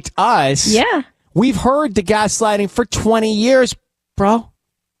gaslight us. Yeah. We've heard the gaslighting for 20 years, bro.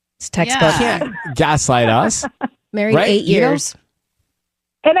 It's textbook. You can't gaslight us. Married Right? 8 You know? years.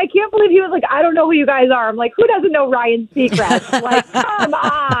 And I can't believe he was like, I don't know who you guys are. I'm like, who doesn't know Ryan's secrets? Like, come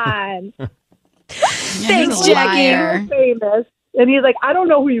on. Thanks, Like, Jackie. you're famous. And he's like, I don't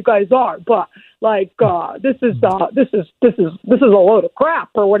know who you guys are, but like, this is a load of crap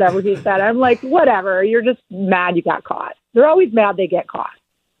or whatever he said. I'm like, whatever. You're just mad you got caught. They're always mad they get caught.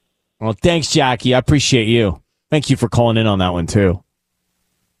 Well, thanks, Jackie. I appreciate you. Thank you for calling in on that one, too.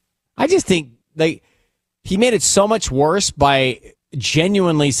 I just think, like, he made it so much worse by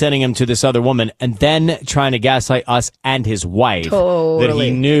genuinely sending him to this other woman and then trying to gaslight us and his wife that Totally.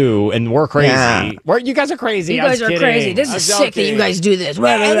 he knew, and we're crazy. Yeah. You guys are crazy. You I was guys are kidding. crazy. This I is was sick that you joking. guys do this.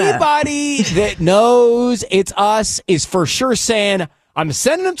 Blah, blah, blah. Anybody that knows it's us is for sure saying, I'm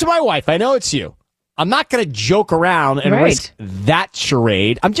sending him to my wife. I know it's you. I'm not going to joke around and Right. risk that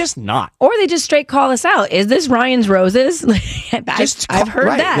charade. I'm just not. Or they just straight call us out. Is this Ryan's Roses? I've heard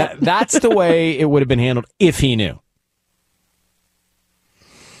Right. that. That's the way it would have been handled if he knew.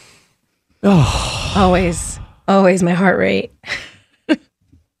 Oh, Always my heart rate. On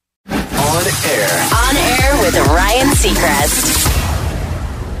air. On air with Ryan Seacrest.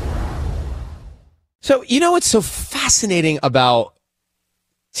 so you know what's so fascinating about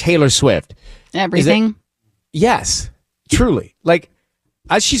Taylor Swift? Everything. Yes. Truly. Like,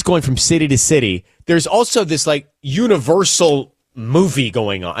 as she's going from city to city, there's also this like Universal movie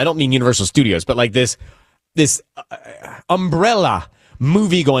going on. I don't mean Universal Studios, but like this umbrella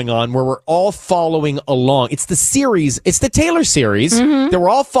movie going on where we're all following along. It's the series. It's the Taylor series that we're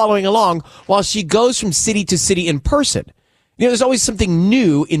all following along while she goes from city to city in person. You know, there's always something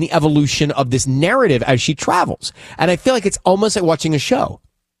new in the evolution of this narrative as she travels. And I feel like it's almost like watching a show,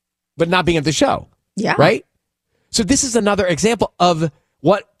 but not being at the show. Yeah. Right? So this is another example of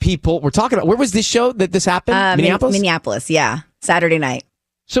what people were talking about. Where was this show that this happened? Minneapolis? Minneapolis, yeah. Saturday night.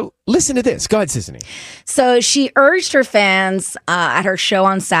 So listen to this. Go ahead, Sissany. So she urged her fans at her show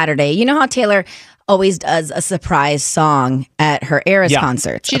on Saturday. You know how Taylor always does a surprise song at her Eras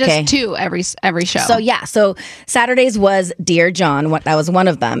concerts. She does two every show. So Saturdays was Dear John. That was one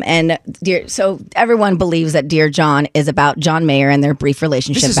of them, and so everyone believes that Dear John is about John Mayer and their brief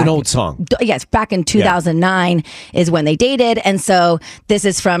relationship. This is an old song. Yes, back in 2009 is when they dated, and so this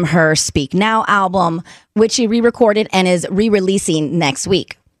is from her Speak Now album, which she re-recorded and is re-releasing next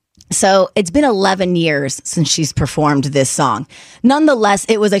week. So it's been 11 years since she's performed this song. Nonetheless,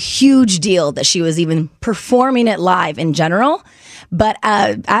 it was a huge deal that she was even performing it live in general. But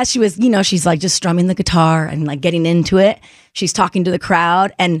as she was, she's like just strumming the guitar and like getting into it. She's talking to the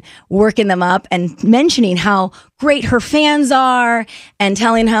crowd and working them up and mentioning how great her fans are and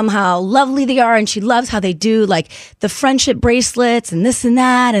telling them how lovely they are. And she loves how they do like the friendship bracelets and this and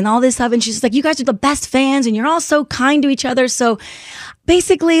that and all this stuff. And she's like, you guys are the best fans and you're all so kind to each other. So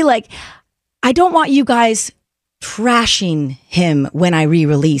basically, like, I don't want you guys trashing him when I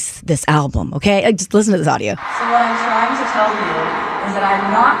re-release this album, okay? Just listen to this audio. So what I'm trying to tell you is that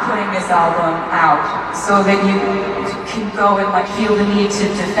I'm not putting this album out so that you can go and like feel the need to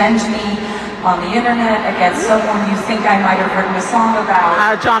defend me on the internet against someone you think I might have written a song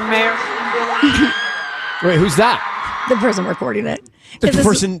about. John Mayer. Wait, who's that? The person recording it. The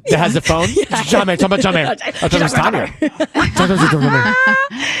person that has the phone? John Mayer. Talk about John Mayer. I thought it was Tanya.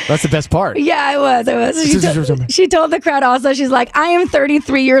 That's the best part. Yeah, it was. She told the crowd also, she's like, I am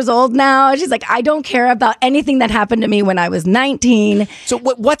 33 years old now. She's like, I don't care about anything that happened to me when I was 19. So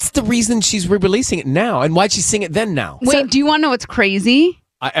what's the reason she's re-releasing it now? And why'd she sing it then now? Wait, do you want to know what's crazy?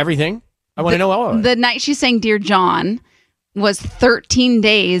 Everything. I want to know all of it. The night she sang Dear John was 13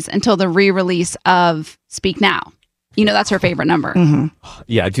 days until the re-release of Speak Now. You know, that's her favorite number. Mm-hmm.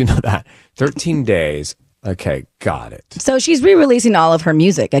 Yeah, I do know that. 13 days. Okay, got it. So she's re-releasing all of her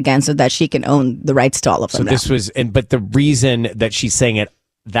music again so that she can own the rights to all of them. So now. this was, but the reason that she sang it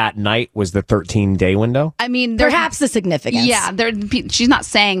that night was the 13-day window? I mean, perhaps the significance. Yeah, she's not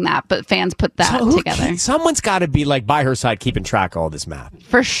saying that, but fans put that together. Someone's got to be like by her side keeping track of all this math.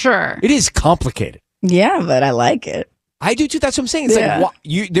 For sure. It is complicated. Yeah, but I like it. I do too. That's what I'm saying. It's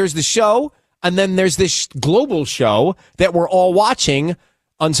like there's the show, and then there's this global show that we're all watching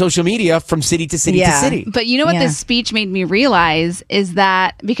on social media from city to city to city. But you know what this speech made me realize is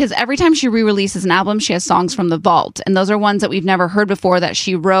that because every time she re-releases an album, she has songs from the vault. And those are ones that we've never heard before that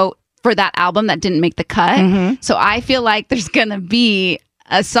she wrote for that album that didn't make the cut. Mm-hmm. So I feel like there's going to be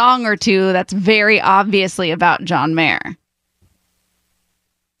a song or two that's very obviously about John Mayer.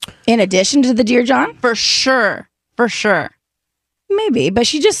 In addition to the Dear John? For sure. For sure. Maybe, but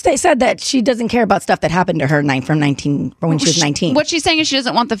she just said that she doesn't care about stuff that happened to her from when she was 19. What she's saying is she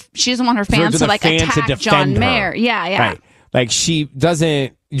doesn't want her fans to like attack John Mayer. Yeah. Right. Like she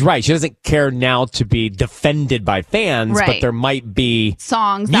doesn't care now to be defended by fans, but there might be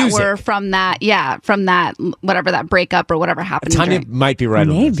songs music that were from that whatever that breakup or whatever happened. Tanya might be right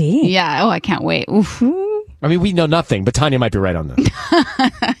on this. Maybe. Yeah. Oh, I can't wait. Oof. I mean, we know nothing, but Tanya might be right on this.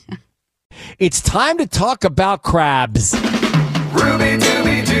 It's time to talk about crabs. Ruby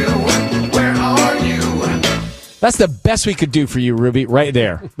Dooby Doo, where are you? That's the best we could do for you, Ruby, right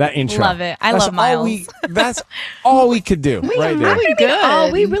there. That intro. Love it. I love Miles. That's all we could do right there. Really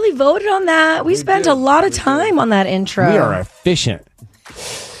good. We really voted on that. We spent a lot of time on that intro. We are efficient.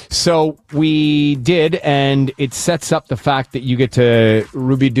 So we did, and it sets up the fact that you get to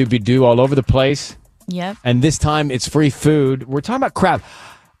Ruby Dooby Doo all over the place. Yep. And this time it's free food. We're talking about crab.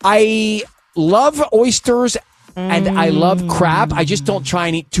 I love oysters and I love crab. I just don't try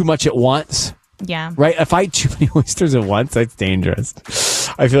and eat too much at once. Yeah. Right? If I eat too many oysters at once, that's dangerous.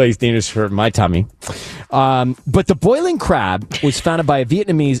 I feel like it's dangerous for my tummy. But the boiling crab was founded by a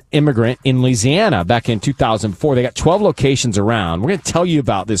Vietnamese immigrant in Louisiana back in 2004. They got 12 locations around. We're going to tell you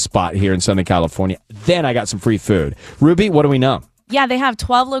about this spot here in Southern California. Then I got some free food. Ruby, what do we know? Yeah, they have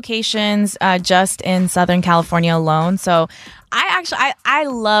 12 locations just in Southern California alone. So I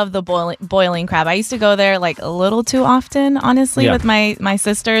love the boiling crab. I used to go there like a little too often, honestly, with my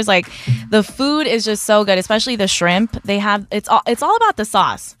sisters. Like the food is just so good, especially the shrimp. They have it's all about the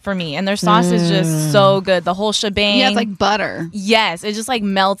sauce for me, and their sauce is just so good. The whole shebang. Yeah, it's like butter. Yes, it just like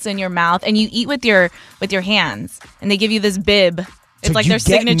melts in your mouth, and you eat with your hands, and they give you this bib. It's So like you their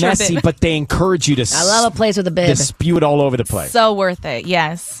get signature messy, bib. but they encourage you to. I love a place with a bib. To spew it all over the place. So worth it.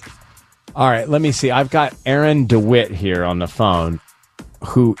 Yes. All right, let me see. I've got Aaron DeWitt here on the phone,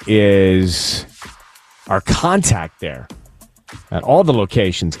 who is our contact there at all the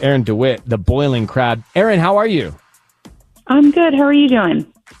locations. Aaron DeWitt, the boiling crab. Aaron, how are you? I'm good. How are you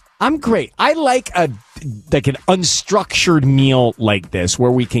doing? I'm great. I like an unstructured meal like this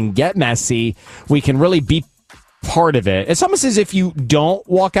where we can get messy. We can really be part of it. It's almost as if you don't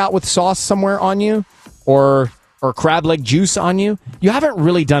walk out with sauce somewhere on you or crab leg juice on you. You haven't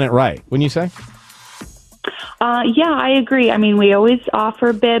really done it right, wouldn't you say? Yeah, I agree. I mean, we always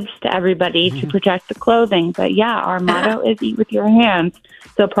offer bibs to everybody to protect the clothing. But yeah, our motto is eat with your hands.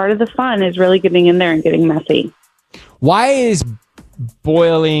 So part of the fun is really getting in there and getting messy. Why is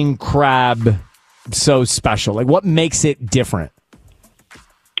boiling crab so special? Like, what makes it different?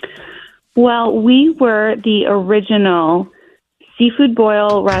 Well, we were the original seafood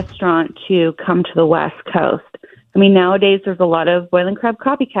boil restaurant to come to the West Coast. I mean, nowadays there's a lot of boiling crab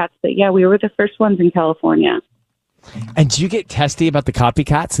copycats, but yeah, we were the first ones in California. And do you get testy about the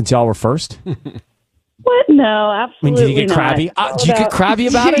copycats since y'all were first? What? No, absolutely I mean, did you get crabby? Do you get crabby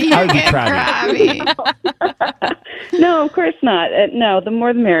about it? I would get crabby. No, of course not. No, the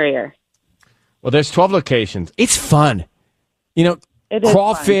more the merrier. Well, there's 12 locations. It's fun. You know, It is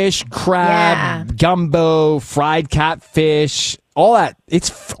crawfish, crab, gumbo, fried catfish, all that.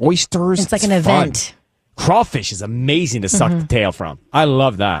 It's oysters. It's like an fun. event. Crawfish is amazing to suck the tail from. I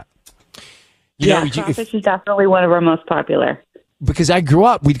love that. Crawfish is definitely one of our most popular. Because I grew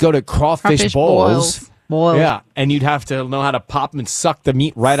up, we'd go to crawfish bowls. Boiled. Yeah, and you'd have to know how to pop them and suck the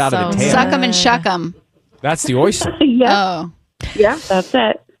meat right out of the tail. Suck them and shuck them. That's the oyster. Yeah. Oh. Yeah, that's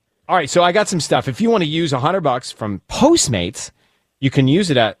it. All right, so I got some stuff. If you want to use $100 from Postmates, you can use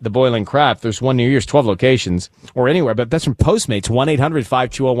it at the Boiling Crab. There's one near you. There's 12 locations or anywhere, but that's from Postmates,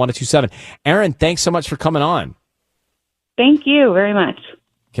 1-800-520-1027. Aaron, thanks so much for coming on. Thank you very much.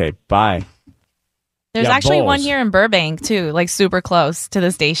 Okay, bye. There's Yeah, actually bowls. one here in Burbank too, like super close to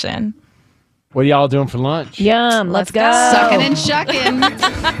the station. What are y'all doing for lunch? Yum, let's go. Sucking and shucking.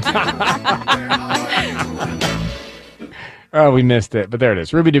 Oh, we missed it, but there it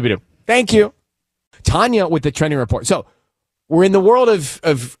is. Ruby dooby doo. Thank you. Tanya with the trending report. So we're in the world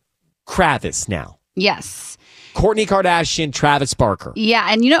of Kravis now. Yes. Kourtney Kardashian, Travis Barker. Yeah,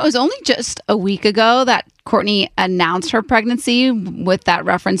 and it was only just a week ago that Kourtney announced her pregnancy with that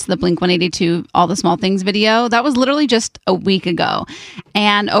reference to the Blink-182 All the Small Things video. That was literally just a week ago.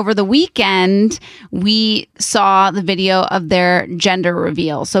 And over the weekend, we saw the video of their gender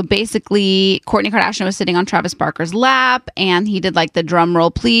reveal. So basically, Kourtney Kardashian was sitting on Travis Barker's lap, and he did like the drum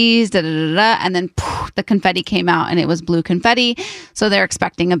roll, please, da-da-da-da, and then poof, the confetti came out, and it was blue confetti. So they're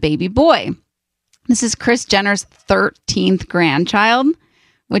expecting a baby boy. This is Kris Jenner's 13th grandchild,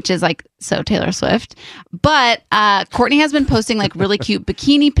 which is like so Taylor Swift. But Kourtney has been posting like really cute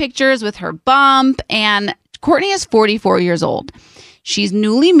bikini pictures with her bump. And Kourtney is 44 years old. She's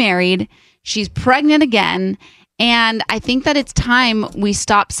newly married. She's pregnant again. And I think that it's time we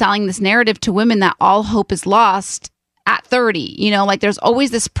stop selling this narrative to women that all hope is lost at 30. Like there's always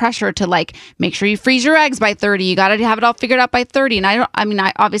this pressure to like make sure you freeze your eggs by 30. You got to have it all figured out by 30. And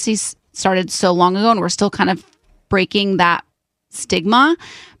I obviously started so long ago and we're still kind of breaking that stigma.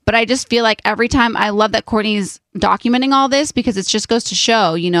 But I just feel like every time, I love that Kourtney's documenting all this because it just goes to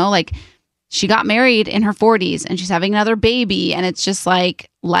show, like she got married in her 40s and she's having another baby. And it's just like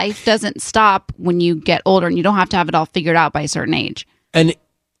life doesn't stop when you get older and you don't have to have it all figured out by a certain age. And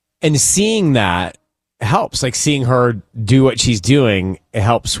seeing that helps, like seeing her do what she's doing, it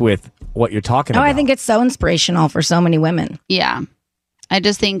helps with what you're talking about. I think it's so inspirational for so many women. Yeah. I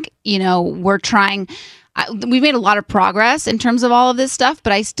just think, we're trying, we've made a lot of progress in terms of all of this stuff,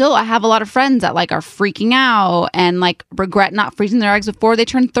 but I have a lot of friends that like are freaking out and like regret not freezing their eggs before they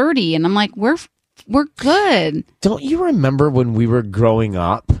turn 30. And I'm like, we're good. Don't you remember when we were growing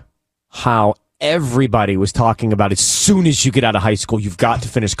up, how everybody was talking about as soon as you get out of high school, you've got to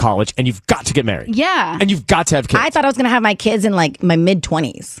finish college and you've got to get married. Yeah. And you've got to have kids. I thought I was going to have my kids in like my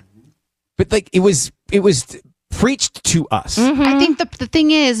mid-20s. But like it was preached to us. I think the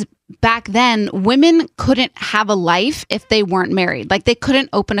thing is, back then, women couldn't have a life if they weren't married. Like they couldn't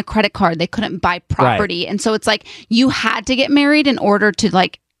open a credit card. They couldn't buy property. And so it's like you had to get married in order to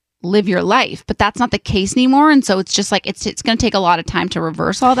like live your life. But that's not the case anymore. And so it's just like it's going to take a lot of time to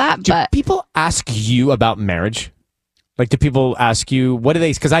reverse all that. Do people ask you about marriage? Like, do people ask you, what do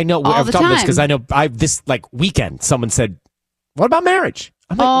they, because I know, I've talked this because I know this like weekend, someone said, what about marriage?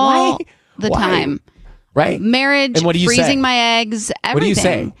 I'm like, all why? the Why? time. Right. Marriage, and what do you freezing say? my eggs, everything. What do you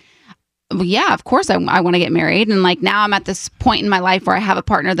say? Well, yeah, of course I want to get married. And like now I'm at this point in my life where I have a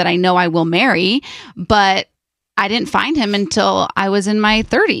partner that I know I will marry, but I didn't find him until I was in my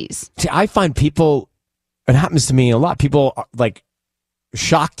 30s. See, I find people, it happens to me a lot. People are like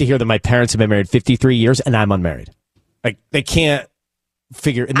shocked to hear that my parents have been married 53 years and I'm unmarried. Like they can't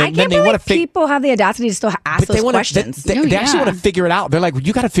figure. And then they want to people have the audacity to still ask those questions. They actually want to figure it out. They're like,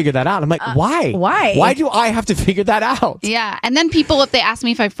 you got to figure that out. I'm like, why? Why? Why do I have to figure that out? Yeah. And then people, if they ask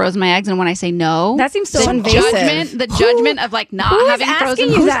me if I've frozen my eggs and when I say no, that seems so invasive. The judgment of like not having frozen.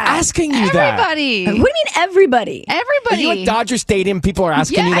 Who's asking you that? Everybody. What do you mean everybody? Everybody. Are you at Dodger Stadium? People are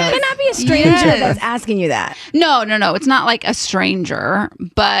asking you that? I cannot be a stranger that's asking you that. No. It's not like a stranger,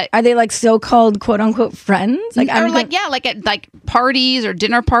 but are they like so-called quote unquote friends? Like or like at like parties or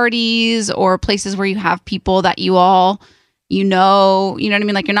dinner parties or places where you have people that you all know what I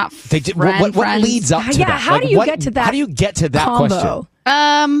mean? Like you're not what leads up to that? How do you get to that? How do you get to that combo?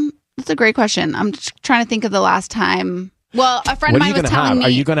 question? That's a great question. I'm just trying to think of the last time. Well, a friend of mine was telling me. Are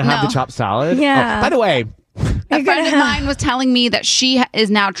you going to have the chopped salad? Yeah. Oh, by the way, a friend of mine was telling me that she is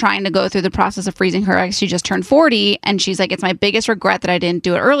now trying to go through the process of freezing her eggs. She just turned 40 and she's like, it's my biggest regret that I didn't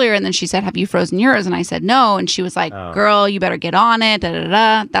do it earlier. And then she said, have you frozen yours? And I said, no. And she was like, girl, you better get on it. Da, da,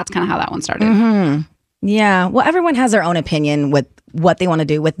 da. That's kind of how that one started. Mm-hmm. Yeah. Well, everyone has their own opinion with what they want to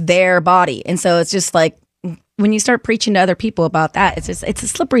do with their body. And so it's just like when you start preaching to other people about that, it's a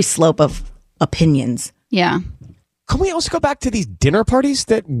slippery slope of opinions. Yeah. Can we also go back to these dinner parties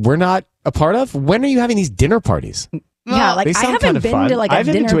that we're not a part of? When are you having these dinner parties? Yeah, like I haven't been to like a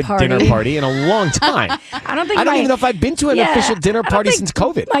dinner party. dinner party in a long time. I don't even know if I've been to an official dinner party since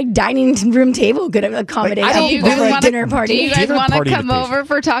COVID. My dining room table could accommodate people for a dinner party. Do you guys want to come over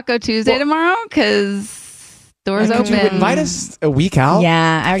for Taco Tuesday tomorrow? Because doors open. Could you invite us a week out?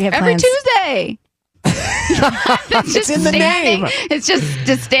 Yeah, I already have every plans. Tuesday. It's in the name. It's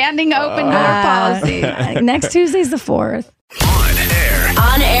just standing open door policy. Next Tuesday's the 4th.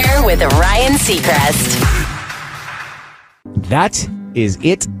 On air with Ryan Seacrest. That is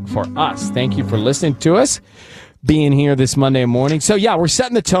it for us. Thank you for listening to us, being here this Monday morning. So yeah, we're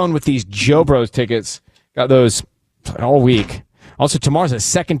setting the tone with these Joe Bros tickets. Got those all week. Also, tomorrow's a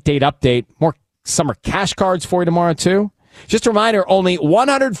second date update. More summer cash cards for you tomorrow too. Just a reminder, only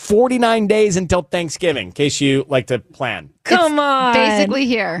 149 days until Thanksgiving, in case you like to plan. Come on. Basically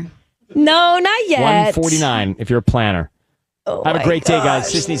here. No, not yet. 149 if you're a planner. Oh Have a great day,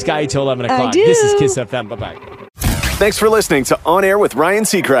 guys. Sisney's Guy till 11 o'clock. do. This is Kiss FM. Bye-bye. Thanks for listening to On Air with Ryan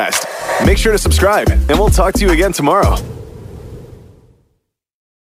Seacrest. Make sure to subscribe, and we'll talk to you again tomorrow.